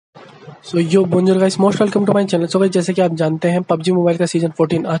So yo बोंजोर guys, most welcome to my channel. So guys, जैसे कि आप जानते हैं पबजी मोबाइल का सीजन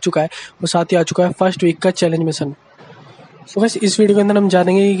 14 आ चुका है और साथ ही आ चुका है फर्स्ट वीक का चैलेंज मिशन। सो गाइस, इस वीडियो के अंदर हम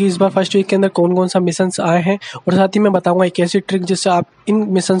जानेंगे कि इस बार फर्स्ट वीक के अंदर कौन कौन सा मिशंस आए हैं और साथ ही मैं बताऊंगा एक ऐसी ट्रिक जिससे आप इन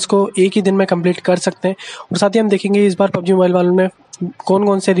मिशंस को एक ही दिन में कंप्लीट कर सकते हैं। और साथ ही हम देखेंगे इस बार पबजी मोबाइल वालों ने कौन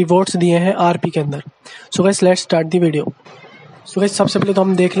कौन से रिवॉर्ड्स दिए हैं आरपी के अंदर। So guys, let's start the video. So guys, सबसे पहले तो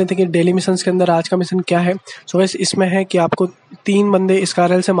हम देख लेते हैं कि डेली मिशंस के अंदर आज का मिशन क्या है। सो गाइस, इसमें है कि आपको 3 बंदे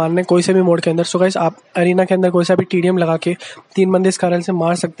स्कारल से मारने कोई से भी मोड के अंदर। सो गाइस, आप अरीना के अंदर कोई सा भी टीडीएम लगा के 3 बंदे स्कारल से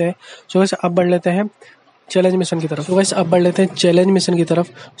मार सकते हैं। सो गाइस, अब बढ़ लेते हैं चैलेंज मिशन की तरफ। सो गाइस, अब बढ़ लेते हैं चैलेंज मिशन की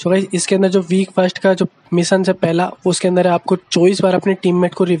तरफ। सो गाइस, इसके अंदर जो वीक फर्स्ट का जो मिशन है पहला, उसके अंदर है आपको 24 बार अपने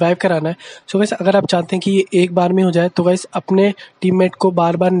टीममेट को रिवाइव कराना है। सो गाइस, अगर आप चाहते हैं कि ये एक बार में हो जाए तो गाइस अपने टीममेट को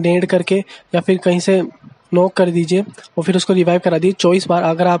बार बार नेड करके या फिर कहीं से नॉक कर दीजिए और फिर उसको रिवाइव करा दीजिए 24 बार।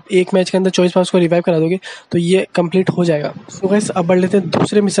 अगर आप एक मैच के अंदर 24 बार उसको रिवाइव करा दोगे तो ये कंप्लीट हो जाएगा। सो गाइस, अब बढ़ लेते हैं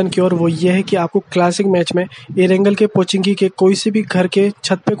दूसरे मिशन की ओर। वो ये है कि आपको क्लासिक मैच में एरेंगल के पोचिंकी के कोई से भी घर के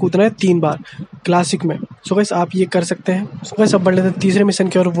छत पे कूदना है 3 बार क्लासिक में। सो गाइस, आप ये कर सकते हैं। सो गाइस, अब बढ़ लेते हैं तीसरे मिशन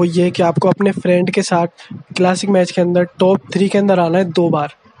की ओर। वो ये है कि आपको अपने फ्रेंड के साथ क्लासिक मैच के अंदर टॉप 3 के अंदर आना है 2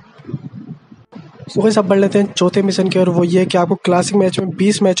 बार। सो गाइस, अब बढ़ लेते हैं चौथे मिशन की ओर। वो ये है कि आपको क्लासिक मैच में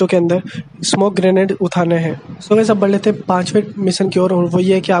 20 मैचों के अंदर स्मोक ग्रेनेड उठाने हैं। सो गाइस, अब बढ़ लेते हैं 5वें मिशन की ओर। और वो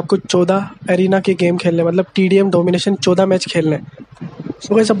ये है कि आपको 14 एरिना के गेम खेलने, मतलब टीडीएम डोमिनेशन 14 मैच खेलने।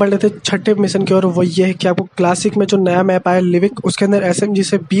 सो गाइस, अब बढ़ लेते हैं छठे मिशन की ओर। वो ये है कि आपको क्लासिक में जो नया मैप आया लिविक, उसके अंदर एसएमजी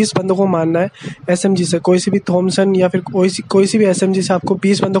से 20 बंदों को मारना है। एसएमजी से कोई सी भी थॉमसन या फिर कोई सी भी एसएमजी से आपको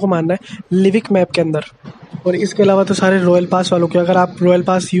 20 बंदों को मारना है लिविक मैप के अंदर। और इसके अलावा तो सारे रॉयल पास वालों के, अगर आप रॉयल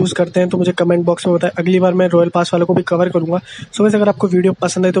पास यूज़ करते हैं तो मुझे कमेंट बॉक्स में बताएं, अगली बार मैं रॉयल पास वालों को भी कवर करूँगा। सो गाइस, अगर आपको वीडियो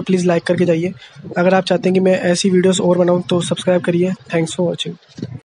पसंद है तो प्लीज़ लाइक करके जाइए। अगर आप चाहते हैं कि मैं ऐसी वीडियोस और बनाऊँ तो सब्सक्राइब करिए। Thanks for watching.